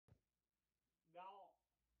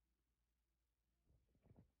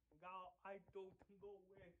I don't know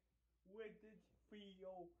where this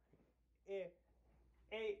video is.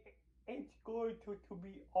 It's going to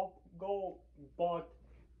be off goal, but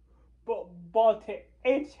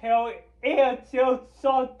it's held until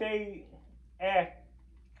Sunday, and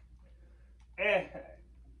and,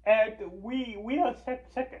 and we are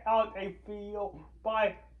check out a video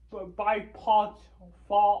by parts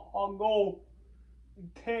for a goal.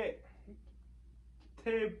 Ten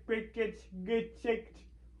ten biggest get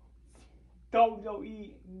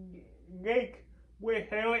WWE Made with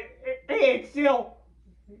her itself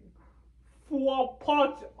for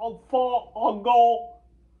parts of for a goal.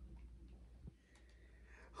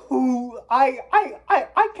 Who I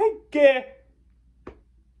can get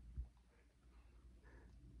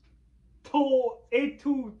told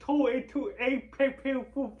into a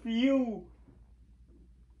painful view,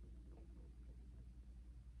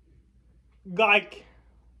 like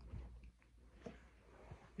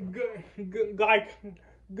like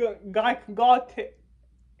got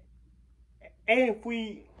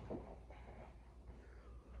every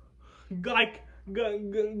like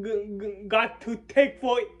got to take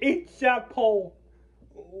for example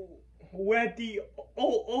where the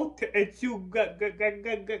ultimate you got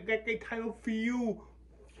the title for you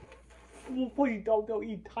for the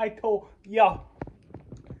WWE title. Yeah,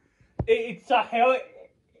 it's a hell.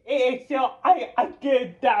 It's a, I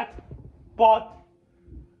get that, but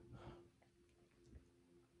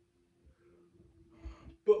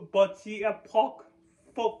the Punk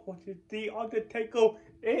for the Undertaker,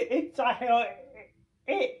 it's a hell.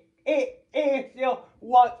 It's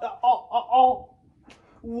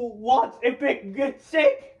what if it gets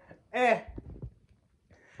sick and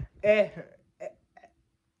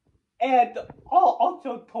and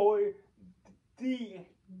also told the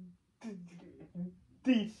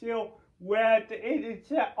the show where it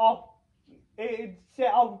set up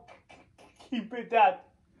keeping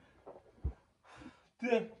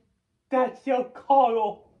that's your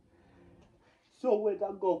call. So when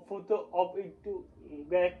I go further up into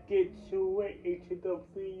let's get into the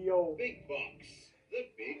video. Big box. The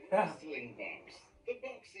big wrestling box. The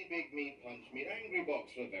boxy big meat punch meat angry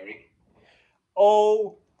box for very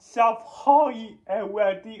Oh, South Holly and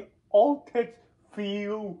where the ultimate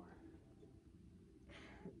view.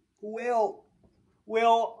 Well,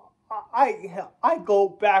 I go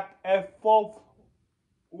back and forth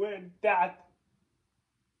with that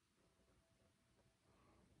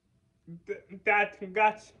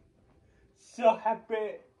that's so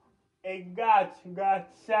happy and got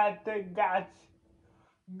sad and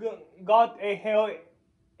got a hell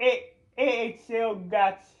it still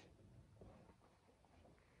got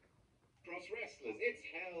cross wrestlers. It's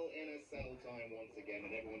hell in a cell time once again,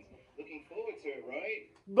 and everyone's looking forward to it, right?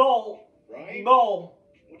 no Right? no.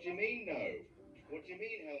 What do you mean no? What do you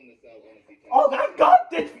mean hell in the cell? Honestly, Oh my God,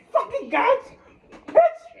 this fucking guy!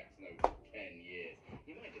 Checks no 10 years.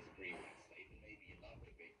 You might disagree with that statement. Maybe you love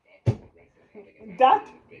the big box wrestlers having a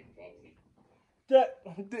big box.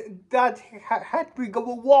 That had to become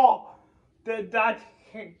a wall. That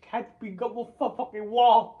had to become a fucking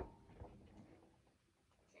wall.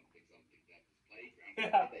 Something that's playground.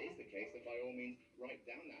 Yeah. If that is the case, then by all means, write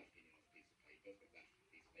down that opinion on a piece of paper. Put that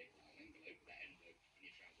piece of paper on an envelope, put that envelope in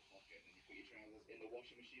your trouser pocket, and then you put your trousers in the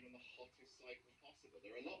washing machine on the hottest cycle possible.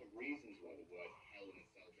 There are a lot of reasons why the word hell in a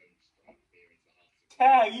cell don't strike fear into the hearts of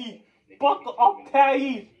Terry, buckle up,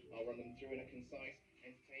 Terry. I'll run them through in a concise,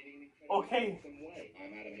 entertaining, and incredibly way.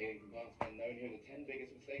 I'm Adam Healing from Parts Unknown. Here are the 10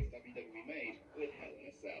 biggest mistakes WWE made with Hell in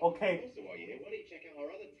a Cell. Okay. Also, while you're here, why don't you check out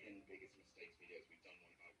our other 10 biggest mistakes videos we've done?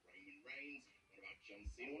 One about Roman Reigns, one about John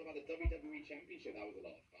Cena, one about the WWE Championship. That was a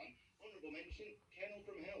lot of fun. Honorable mention, Kennel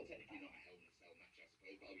from Hell. Technically not a Hell in a Cell match, I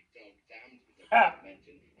suppose, but I'll be dog damned if it's a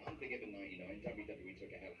mention. Unforgiven 99, WWE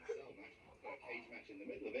took a Hell in a Cell match, put a cage match in the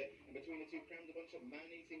middle of it, and between the two crammed a bunch of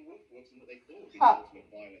man-eating woof-woofs and what they thought would be the ultimate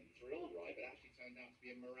violent thrill ride, but actually turned out to be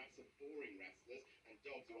a morass of boring wrestlers and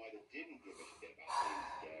dogs who either didn't give a shit about being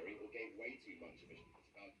scary or gave way too much of a shit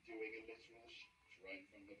about doing a literal run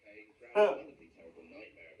from the paying crowd. A wonderfully terrible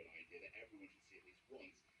nightmare of an idea that everyone should see at least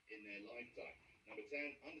once in their lifetime. Number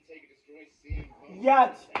 10, Undertaker destroys CM Punk.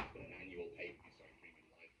 Yes. That's been an annual pay-per-view starring premium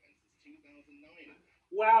live events since 2009.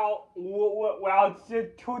 Well, since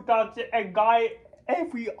 2000 and guy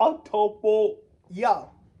every October, yeah,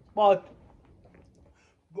 but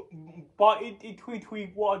in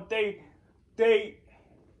 2021 they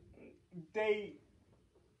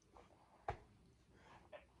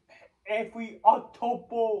every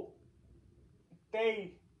October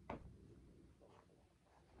they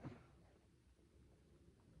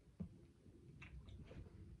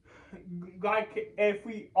like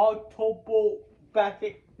every October back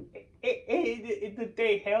in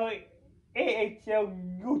the hell AHL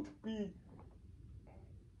used to be.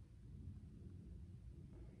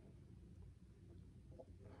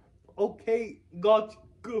 Okay, God,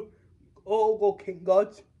 good. Oh, okay,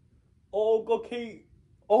 God. Oh, okay,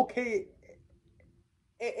 okay.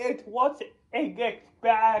 It was a get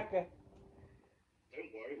back. Don't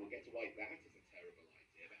worry, we'll get to why that is a terrible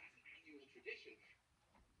idea, but as an annual tradition.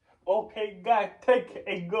 Okay, guys, take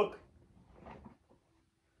a look.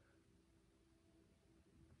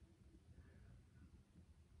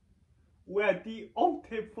 Where the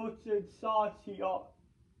ultimate society are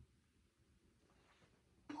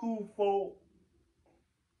approval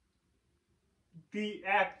the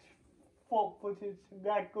act for footage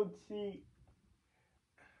legacy.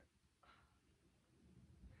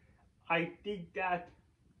 I think that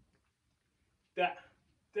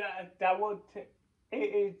was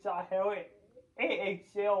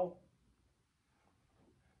AHL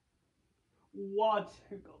was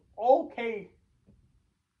okay.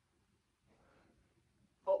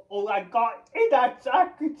 Oh my God! That's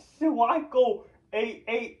actually Michael,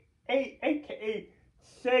 aka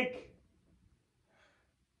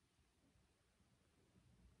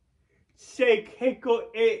Shake Hickle,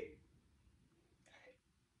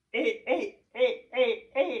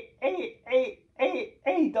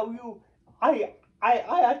 AW. I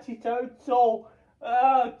actually said so.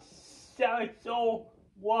 So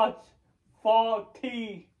was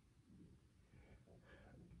 40.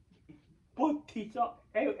 But teacher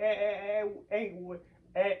and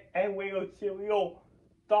will cereal.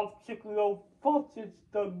 Stop cereal versus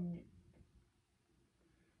the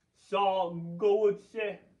song goes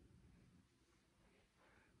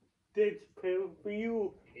this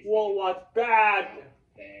preview was bad.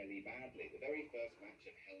 Fairly badly. The very first match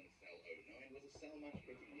of Hell in a Cell 09 was a cell match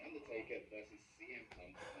pitting The Undertaker versus CM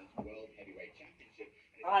Punk for Punk's World Heavyweight Championship.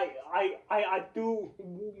 I do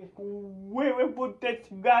really put this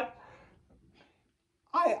that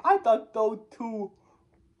I thought those two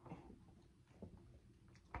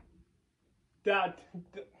that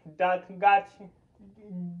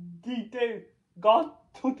detail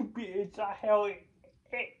got to be Israel.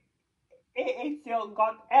 It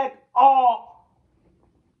got at all.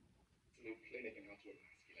 Absolute clinic in how to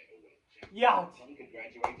emasculate a world champion. Yeah. Punk had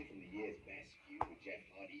graduated from the year's best feud with Jeff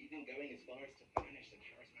Hardy, even going as far as to banish the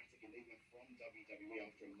charismatic enigma from WWE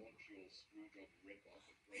after a Montreal Screwjob rip-off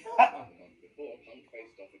of Great Britain the month before. Punk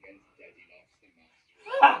faced off against Daddy Locks, the master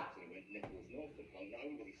of it went nipples north for Punk. Not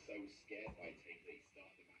only was he so scared by Taker that he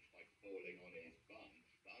started the match by falling on his bum,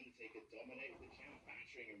 but Undertaker dominated the champ,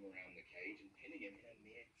 battering him around the cage and pinning him in a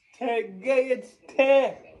mere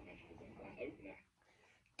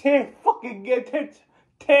 10 fucking get it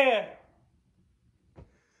 10.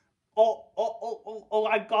 Oh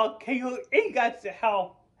my God, can you guys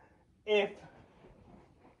help if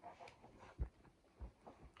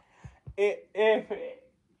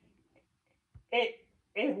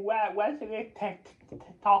Wesley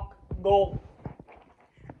talk go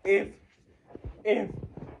if if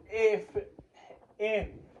if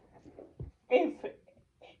if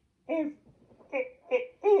if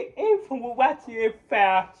if Wesley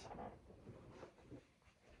fast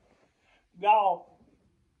now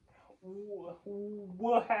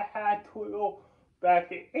we had to go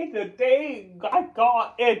back in the day I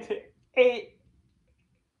got it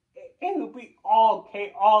will be all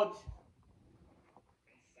chaos.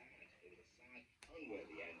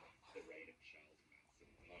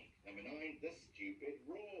 Number 9, The Stupid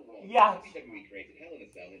Raw One. Yes. WWE created Hell in a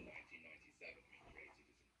Cell in 1997. Created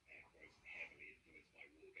as air quotes heavily influenced by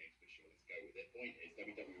war games, but sure, let's go with it. Point is,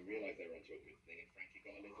 WWE realized they were onto a good thing, and frankly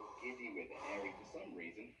got a little giddy with it, airing for some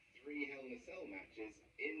reason 3 Hell in a Cell matches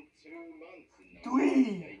in 2 months. And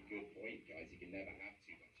 3. A good point, guys. You can never have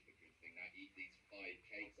too much of a good thing. Now eat these 5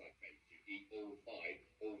 cakes I baked you. Eat all 5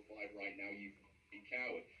 right now, you fucking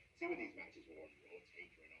coward. 2 of these matches were on Raw,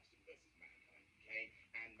 Taker and Austin versus Mankind and Kane,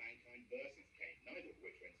 and Mankind versus Kane, neither of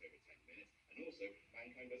which went over 10 minutes. And also,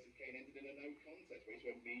 Mankind versus Kane ended in a no contest, where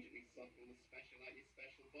you immediately suckle the special out your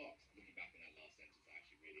special box. Looking back on that last sentence, I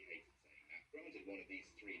actually really hated saying that. Granted, one of these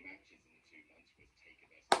 3 matches in the 2 months was Taker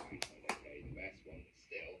versus Mankind, okay, the best one, but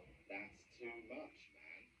still, that's too much,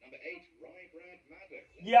 man. Number 8, Rybrad Maddox.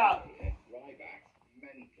 Yeah. Ryback's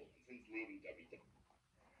mental, and since leaving WWE.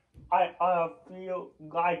 I feel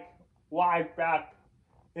like right back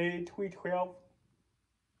in 2012.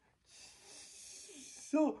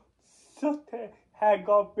 Something had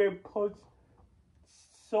got been put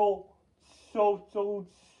so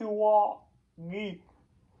me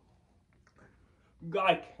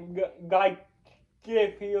like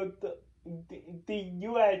give you the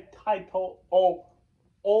US title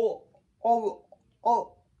all,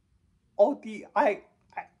 all the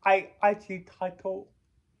IC title,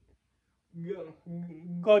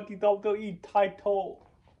 got the WWE title.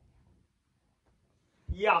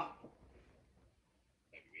 Yeah.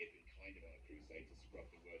 WWE had been kind of on a crusade to scrub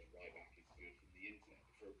the word Ryback is good from the internet.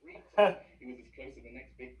 For a brief time, it was as close to the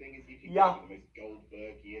next big thing as you could get, with the most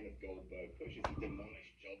Goldbergian of Goldberg pushes and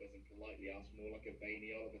demolished jobbers and politely asked more like a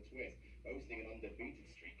veiny Oliver Twist. Boasting an undefeated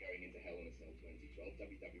streak going into Hell in a Cell 2012,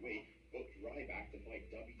 WWE booked Ryback to fight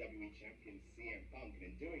WWE champion CM Punk, and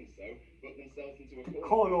in doing so, put themselves into a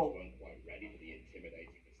corner. Weren't quite ready for the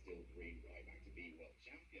intimidating but still green Ryback to be world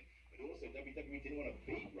champion. But also, WWE didn't want to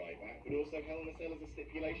beat Ryback, but also Hell in a Cell is a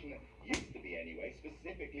stipulation that used to be anyway,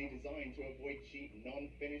 specifically designed to avoid cheap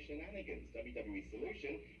non-finish shenanigans. WWE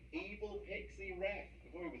solution, evil pixie ref.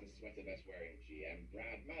 Before he was a sweater vest wearing GM,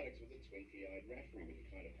 Brad Maddox was a twinkly-eyed referee with the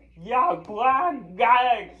kind of punch. Yeah, Brad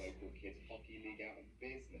Maddox. The local kids hockey league out of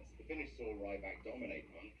business. The finish saw Ryback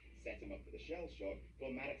dominate Punk, set him up for the shell shock,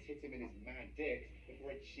 while Maddox hit him in his mad dick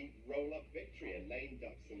before a cheap roll-up victory, a lame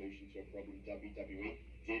duck solution to a problem WWE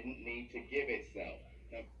didn't need to give itself.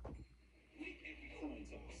 Now, make every coin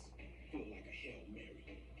toss feel like a Hail Mary.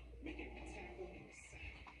 Make every tackle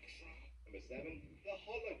Number 7, the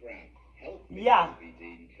hologram. Help me,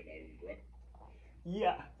 Dean Conobra.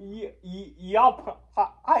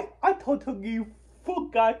 I totally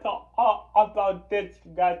forgot about this,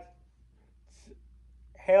 guys.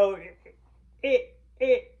 Hell,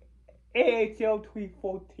 AHL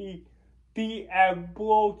 314, the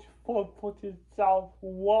Ambrose 440 South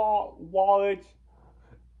Wallet.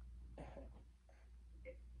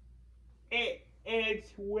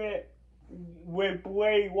 It's with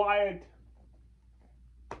Bray Wyatt.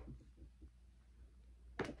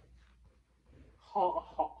 Well.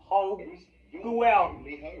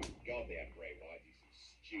 Only hope. God, they had Bray Wyatt do some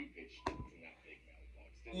stupid shit in that big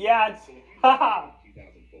mailbox. Yes. Haha.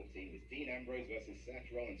 2014 was Dean Ambrose versus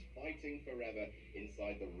Seth Rollins fighting forever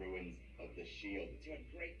inside the ruins of the Shield. The two had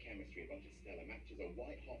great chemistry, a bunch of stellar matches, a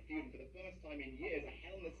white-hot feud, and for the first time in years, a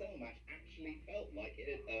Hell in a Cell match actually felt like it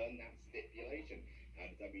had earned that stipulation. How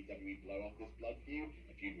did WWE blow off this blood feud?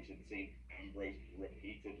 A feud which had seen Ambrose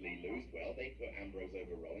repeatedly lose. Well, they put Ambrose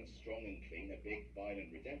over Rollins, strong and clean, a big violent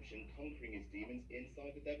redemption, conquering his demons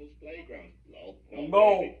inside the Devil's Playground. Lol, not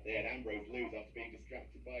really. They had Ambrose lose after being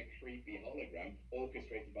distracted by a creepy hologram,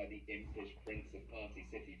 orchestrated by the impish Prince of Party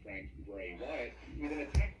City pranks Bray Wyatt, who then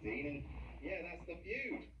attacked Dean, and yeah, that's the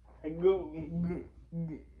feud.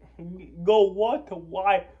 Go what?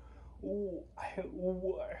 Why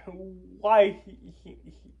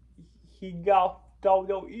he got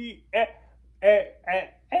WWE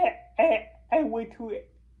and went to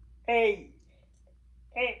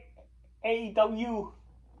AEW.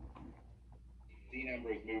 Dean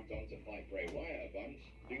Ambrose moved on to fight Bray Wyatt a bunch,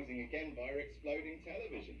 losing again via exploding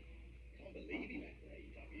television. Can't believe he left for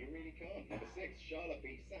AEW, you really can't. Number 6, Charlotte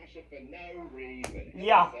beat Sasha for no reason.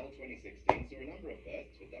 Yeah. Hell in a Cell 2016 saw a number of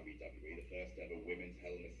firsts for WWE, the first ever women's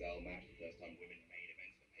Hell in a Cell match, the first time women main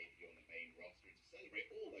events the pay-per-view on the main roster, and to celebrate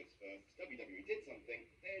all those firsts, WWE did something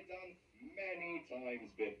they had done many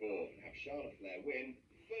times before, and have Charlotte Flair win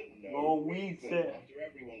for no reason. After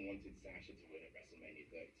everyone wanted Sasha to win at WrestleMania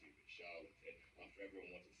 32, but Charlotte did. After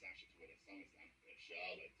everyone wanted Sasha to win at SummerSlam, but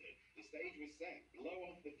Charlotte did. The stage was set. Blow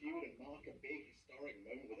off the feud and mark a big historic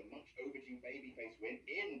moment with a much overdue babyface win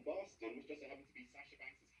in Boston, which just so happened to be Sasha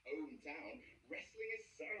Banks' hometown. Wrestling is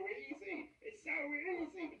so easy. It's so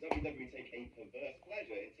easy. But WWE take a perverse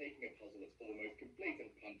pleasure in taking a puzzle that's almost complete and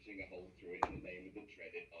punching a hole through it in the name of the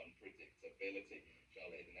dreaded unpredictability.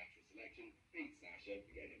 Charlotte is a natural selection, beat Sasha,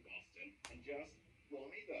 again in Boston, and just why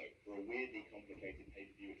though? For a weirdly complicated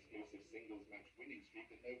pay-per-view exclusive singles match winning streak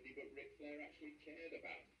that nobody but Ric Flair actually cared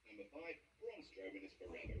about. Number 5, Braun Strowman is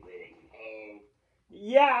forever ruined. Oh.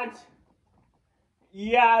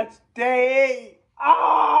 Yes, they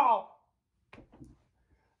are.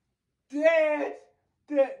 This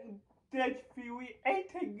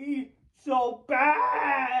infuriating so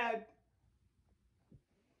bad.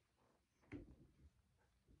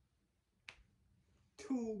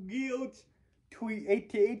 Two guilds,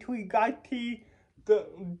 388, we got the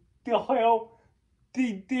hell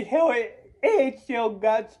AHL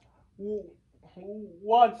guts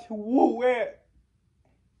what's where.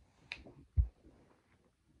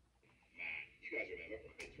 You guys remember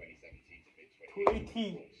from mid-2017 to mid-2018,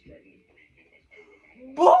 Braun Strowman was briefly the most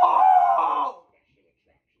overvalued special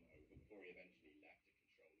attraction over before he eventually left to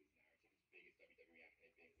control his narrative as big as WWE accolade being worst Universal Champion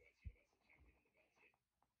in the belt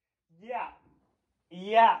here. Yeah.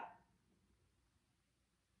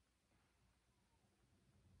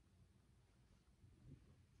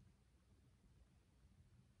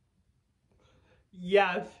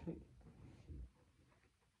 Yes. What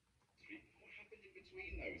happened in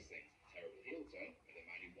between those things? Terrible heel turn, where the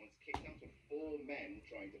man who once kicked out of 4 men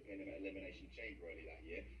trying to pin him at Elimination Chamber early that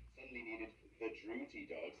year suddenly needed the Drooty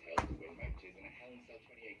Dogs' help to win matches in a Hell in a Cell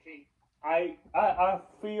 2018. I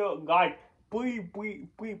feel like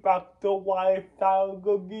we back the wild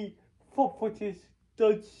family for this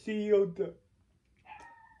the shield.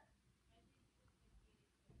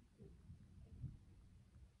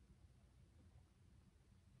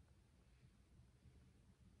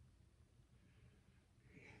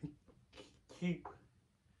 Keep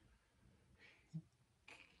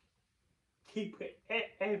keep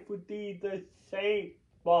everything the same,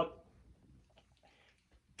 but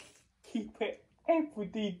keep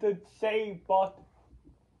everything the same, but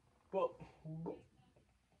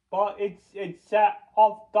but it's set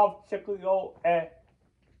off the cycle and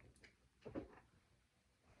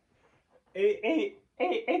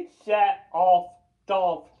it's set off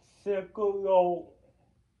the cycle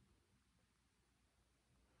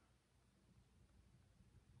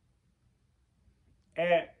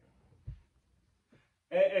and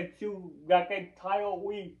to like entire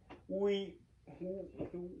we we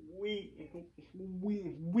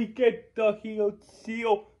we get the heel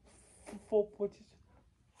seal for for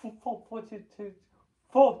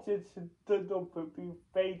this the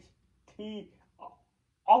face T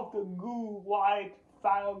of the new white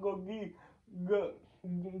family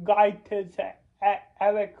guidance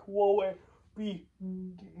Eric Rowan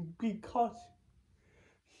because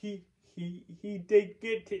he did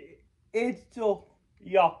get it so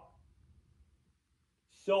yeah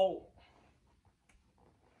so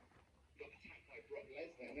Got attacked by Brock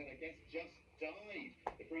Lesnar and then I guess just died.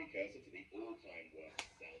 The precursor to the all-time worst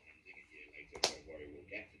Cell ending a year later. Don't worry, we'll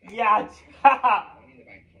get to that. yes Money in the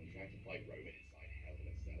Bank contract to fight Roman inside Hell in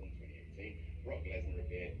a Cell in 2018. Brock Lesnar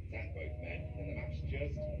appeared, attacked both men, and then the match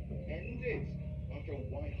just ended. After a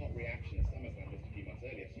white-hot reaction at SummerSlam just a few months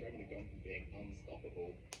earlier, Strowman had gone from being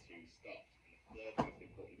unstoppable to stopped. And the third most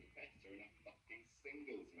important competitor in a fucking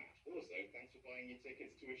singles match. Also, thanks for buying your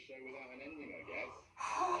tickets to a show without an ending, I guess.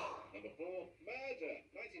 Number 4, Murder.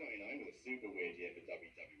 1999 was a super weird year for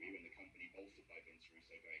WWE when the company bolstered by Vince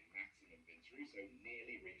Russo going maximum Vince Russo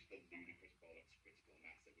nearly reached the ludicrous bollocks critical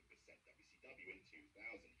mass that would beset WCW in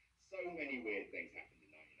 2000. So many weird things happened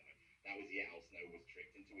in 99. That was the year Al Snow was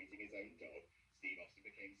tricked into eating his own dog. Steve Austin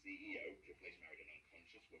became CEO. Triple H married an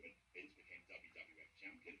unconscious woman. Vince became WWF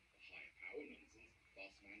champion. The higher power nonsense.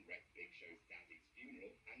 Boss Man wrecked Big Show's daddy's funeral.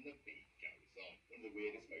 And the beat goes on. One of the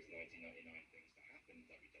weirdest, most 1999 things to happen in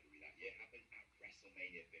WWE that year happened at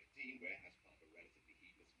WrestleMania 15, where, as part of a relatively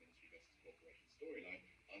heedless Ministry vs. Corporation storyline,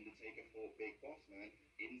 Undertaker fought Big Boss Man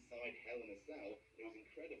inside Hell in a Cell. It was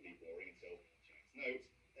incredibly boring until, Jack's notes,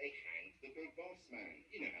 they hanged the Big Boss Man.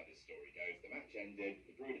 You know how this story goes. The match ended,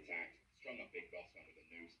 the Brood attacked, strung up Big Boss Man with a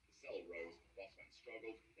noose, the cell rose, Boss Man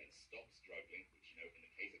struggled, then stopped struggling, which, you know, in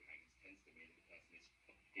the case of hangings tends to mean the person is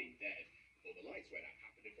fucking dead. Before the lights went out,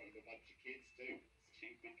 happened in front of a bunch of kids too.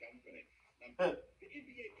 Stupid company. Now, the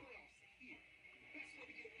NBA playoffs are here. That's why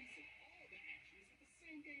we get a piece of all the action. It's the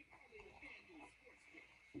same game parlay with FanDuel Sportsbook.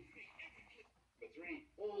 Number 3,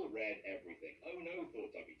 all red everything. Oh no, thought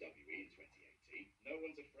WWE in 2018. No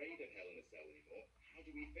one's afraid of Hell in a Cell anymore. How do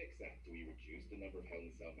we fix that? Do we reduce the number of Hell in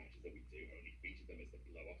a Cell matches that we do, only feature them as the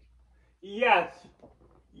blow-ups? yes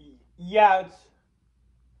yes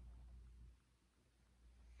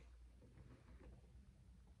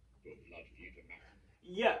Or blood feud for matches?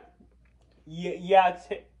 yeah yes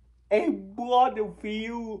a blood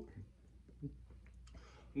feud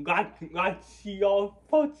like your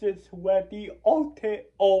forces were the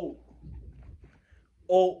ultimate or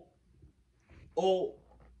or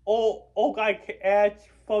or like Edge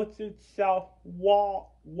versus South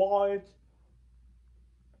Wars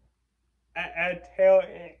until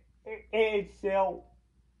itself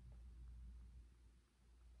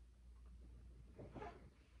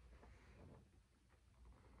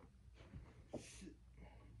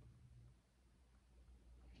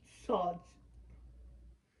such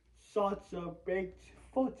such a big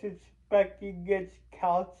versus Becky against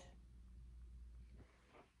Couch.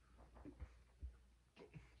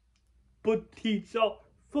 Batista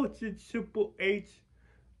versus Triple H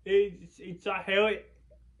it's a hell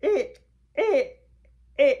it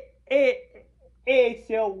it's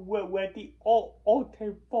where the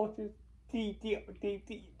ultimate versus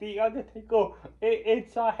the Undertaker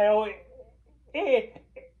it's a hell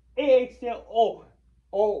it's a oh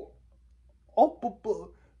oh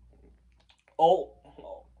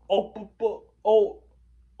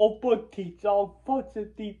oh Batista versus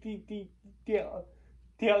the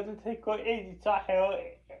Undertaker it's a hell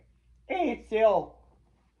ASL.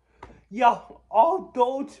 Yeah, all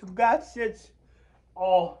those gadgets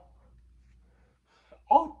are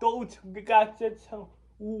all those gadgets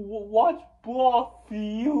was brought for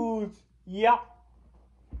use. Yeah.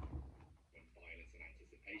 Violence and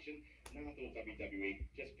anticipation. Now I thought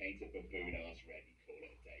WWE just paint a baboon ass red and call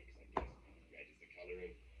it a day, because I guess red is the colour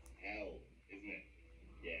of hell, isn't it?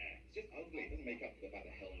 Yeah, it's just ugly. It doesn't make up for the fact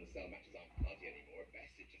that Hell in a Cell matches aren't bloody anymore. At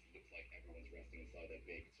best, it just looks like everyone's resting inside their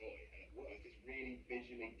big toy. And at worst, it's really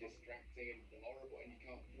visually distracting and horrible. And you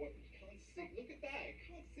can't see. Look at that. You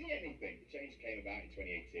can't see anything. The change came about in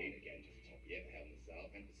 2018. Again, just a top year for Hell in a Cell.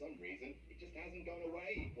 And for some reason, it just hasn't gone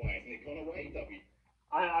away. Why hasn't it gone away, W?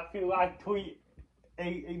 I feel like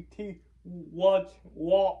 2018 was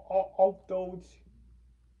one of those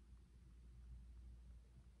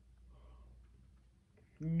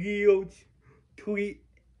years.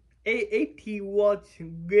 2018 was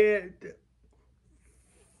good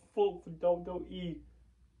for WWE.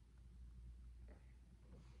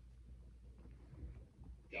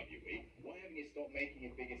 Why haven't you stopped making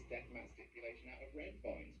your biggest deathmatch stipulation out of red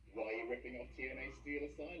vines? Why are you ripping off TNA Steel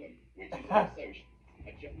Asylum? Which is also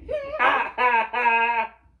a joke.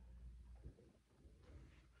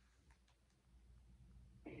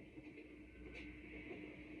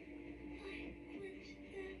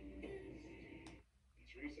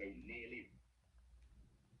 So nearly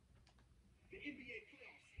the NBA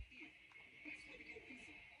playoffs. That's why we get a piece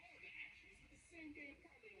of all the actions with the same game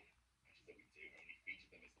partner. Matches that we do only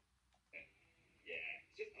feature them as yeah,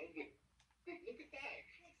 it's just ugly. Look at that. I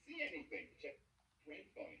can't see anything. Check red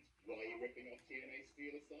vines. Why are you ripping off TNA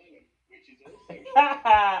Steel Asylum? Which is also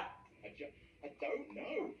I don't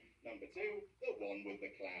know. Number 2, the one with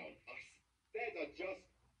the clown. I said I just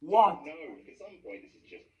What? don't know. At some point, this is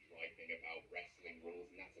just griping about wrestling rules,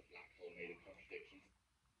 and that's a black hole made of contradictions.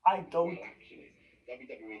 I don't. Well, actually,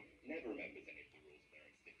 WWE never remembers any of the rules of their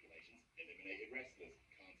own stipulations. Eliminated wrestlers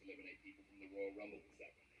can't eliminate people from the Royal Rumble,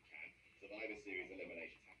 except when they can. Survivor Series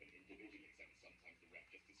eliminations happen individually, except sometimes the ref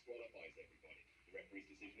just disqualifies everybody. The referee's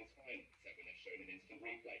decision is final, except when they're shown an instant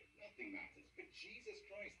replay. Nothing matters. But Jesus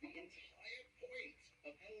Christ, the entire point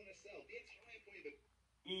of Hell in a Cell, the entire point of it.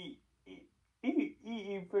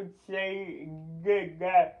 Even say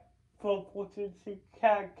that for potency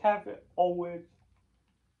Kevin Owens.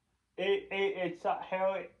 It's a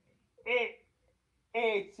hell.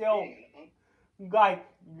 It's so like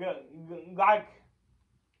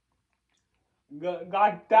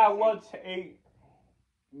that was a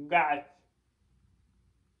that.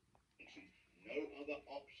 No other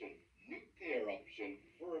option, nuclear option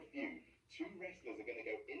for a feud. 2 wrestlers are going to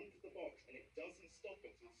go into the box, and it doesn't stop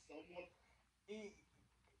until someone.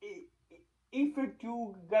 Even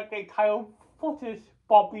to get a title footage,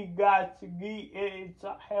 Bobby Lashley is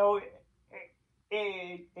a hell.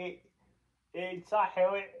 It's a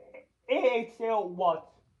hell. It's a what?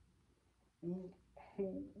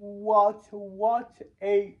 What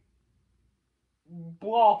a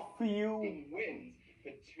block feud. In wins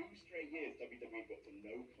for 2 straight years, WWE got to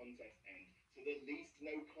no contest end, to the least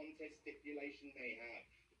no contest stipulation they had.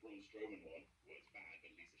 The Braun Strowman one was bad, but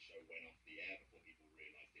at least the show went off the air before people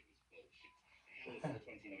realised it was bullshit. Hell in a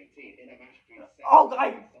Cell 2019, in a match between Seth Oh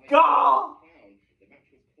my God! Clown, the match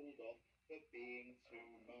was called off for being too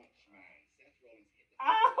much, man. Seth Rollins hit the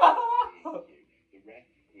the ref,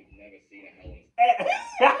 who had never seen a Hell in a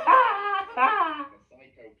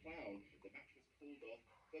Psycho Clown, the match was called off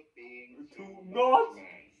for being too much,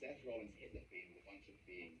 man. Seth Rollins hit the Fiend with a bunch of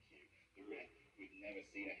B&Q. The ref, who'd never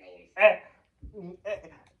seen a Hell in a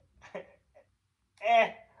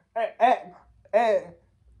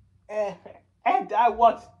and I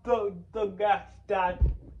was the guy that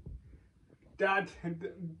get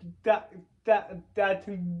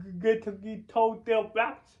told their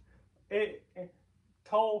backs,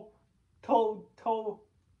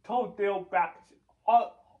 told their backs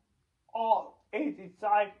all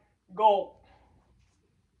inside go.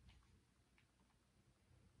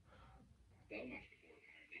 Cell match before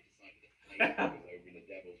apparently decided that Flair was over in the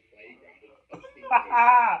Devil's Playground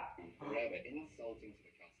and forever, insulting to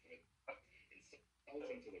the customers,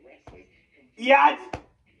 insulting to the wrestlers. Yes.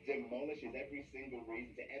 Demolishes every single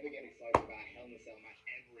reason to ever get excited about a Hell in a Cell match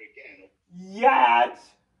ever again.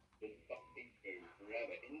 Yes. The fucking boo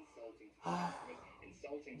forever, insulting to the customers,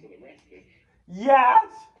 insulting to the wrestlers.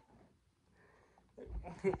 Yes.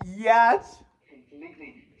 Yes.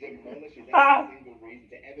 Completely demolishes every single reason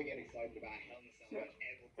to ever get excited about a Hell in a Cell match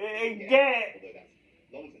ever again. Although that's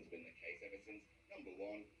long since been the case ever since number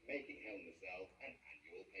 1, making Hell in a Cell an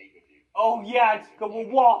annual pay-per-view. Oh yes, come on,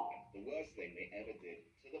 what? The worst thing they ever did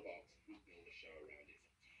to the box was build a show around it. It's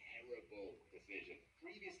a terrible decision. vision.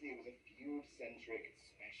 Previously, it was a feud-centric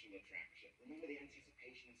special attraction. Remember the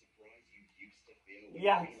anticipation and surprise you used to feel when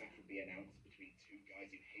Yes. a rematch would be announced between two guys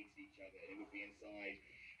who hated each other, and it would be inside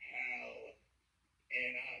Hell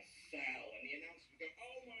in a Cell, and the announcer would go,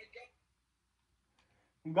 "Oh my God!"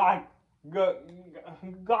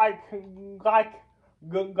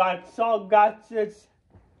 So guys,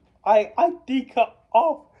 I think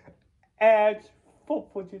of Edge for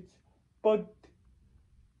footage, but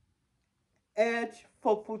Edge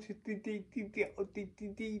for footage the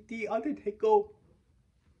Undertaker,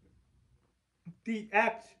 the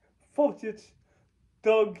X footage,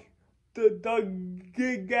 the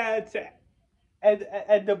Gigas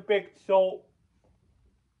and the Big Show,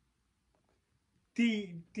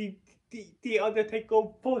 the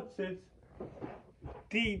Undertaker footage.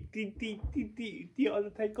 The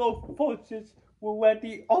Undertaker forces were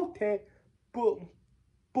the Ultimate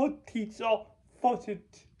but teacher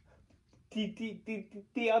forces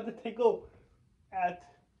the Undertaker at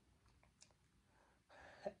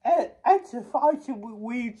the fight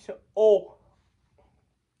reach or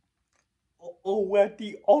where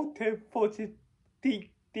the Ultimate forces the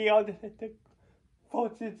Undertaker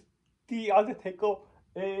forces the Undertaker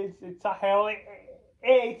it's a hell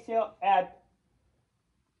at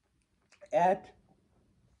at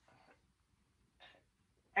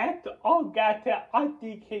all that I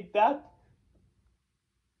think that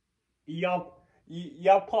yup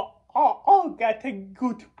all that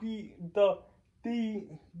could be the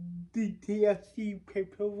TFC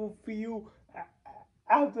pay-per-view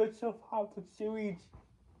after Survivor Series.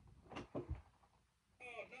 Oh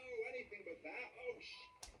no, anything but that. Oh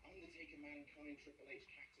Undertaker, Mankind, Triple H,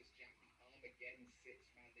 Cactus Jack, the Armageddon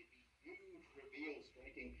Six-Man. They'd be huge reveals,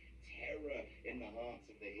 striking terror in the hearts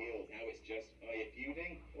of the heels. Now it's just, are you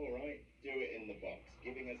feuding? Alright, do it in the box.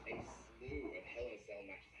 Giving us a slew of Hell in a Cell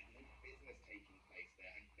matches that had no business taking place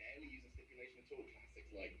there and barely use a stipulation at all.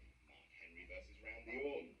 Classics like Mark Henry versus Randy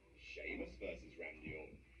Orton, Sheamus versus Randy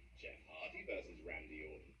Orton, Jeff Hardy versus Randy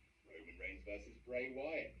Orton, Roman Reigns versus Bray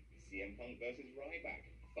Wyatt, CM Punk versus Ryback,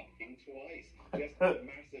 fucking twice. Just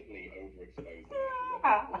massively overexposed the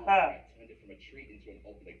match. Turned it from a treat into an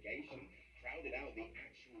obligation. Crowded out the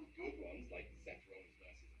actual good ones like Seth Rollins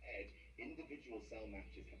versus Edge. Individual cell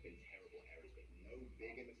matches have been terrible errors, but no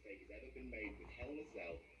bigger mistake has ever been made with Hell in a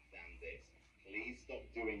Cell than this. Please stop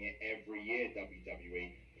doing it every year,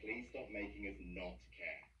 WWE. Please stop making us not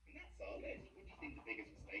care. And that's our list. What do you think the biggest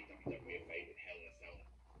mistake WWE have made with Hell in a Cell?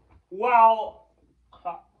 Well,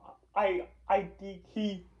 I think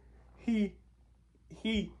he he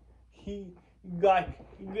like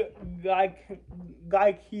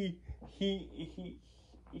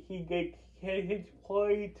he get his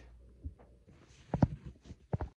point